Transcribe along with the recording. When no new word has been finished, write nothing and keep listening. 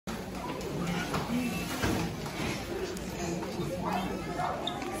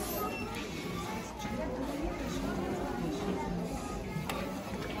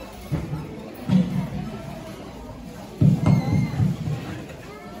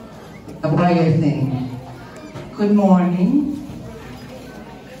the choir thing. Good morning.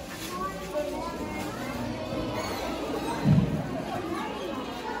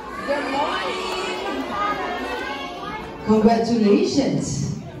 Good morning.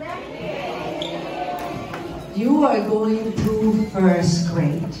 Congratulations. You are going to first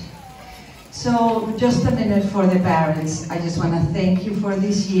grade. So just a minute for the parents. I just want to thank you for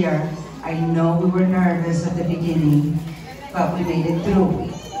this year. I know we were nervous at the beginning, but we made it through.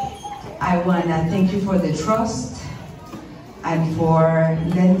 I want to thank you for the trust and for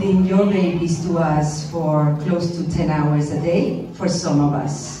lending your babies to us for close to 10 hours a day for some of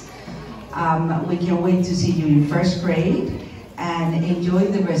us. We can't wait to see you in first grade and enjoy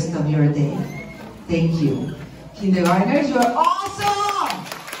the rest of your day. Thank you. Kindergartners, you are awesome!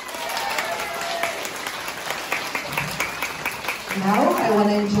 Now I want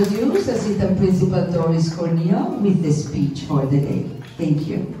to introduce Assistant Principal Doris Corneo with the speech for the day. Thank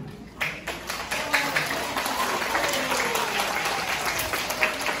you.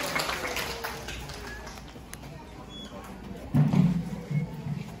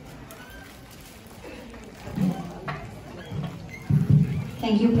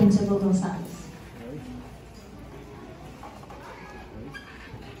 Thank you, Principal Gonzalez.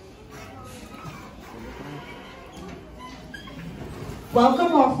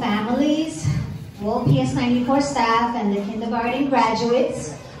 Welcome all families, all PS94 staff, and the kindergarten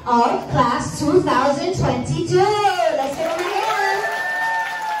graduates of Class 2022. Let's give them a hand.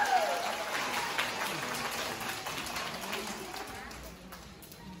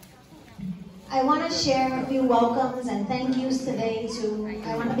 I want to share a few welcomes and thank yous today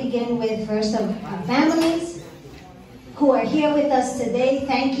I want to begin with first of our families who are here with us today.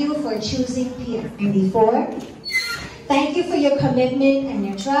 Thank you for choosing PS94. Thank you for your commitment and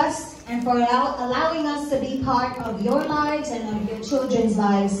your trust, and for allowing us to be part of your lives and of your children's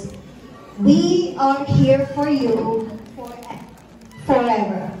lives. We are here for you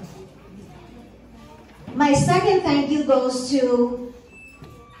forever. My second thank you goes to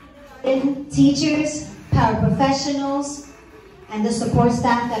teachers, paraprofessionals, and the support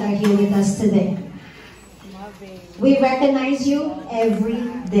staff that are here with us today. We recognize you every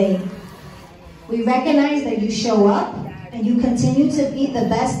day. We recognize that you show up and you continue to be the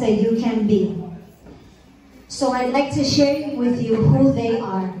best that you can be. So I'd like to share with you who they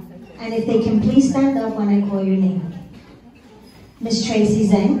are. And if they can please stand up when I call your name. Miss Tracy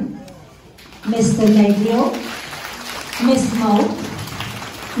Zeng, Mr. Meglio, Miss Mo,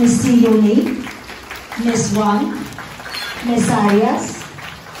 Miss Siyuni, Miss Wang, Miss Arias,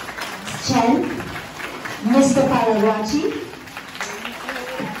 Chen, Mr. Paraguachi,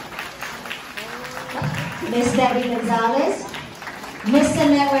 Miss Debbie Gonzalez, Miss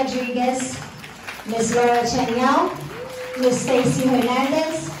Annette Rodriguez, Miss Laura Chenyao, Miss Stacy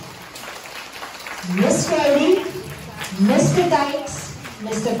Hernandez, Miss Grady, Mr. Dykes,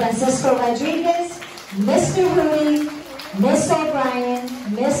 Mr. Francisco Rodriguez, Mr. Rui, Miss O'Brien,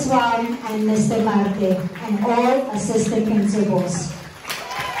 Miss Wang, and Mr. Marte, and all assistant principals.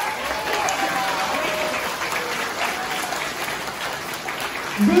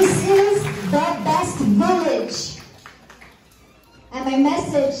 This is the best village. And my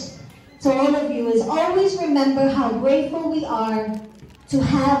message to all of you is always remember how grateful we are to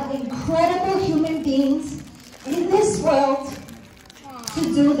have incredible human beings in this world to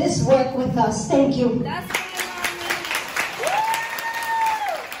do this work with us. Thank you. That's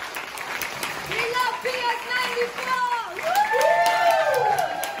we love PS94.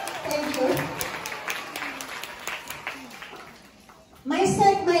 Thank you. My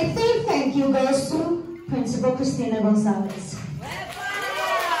third thank you goes to Principal Cristina Gonzalez.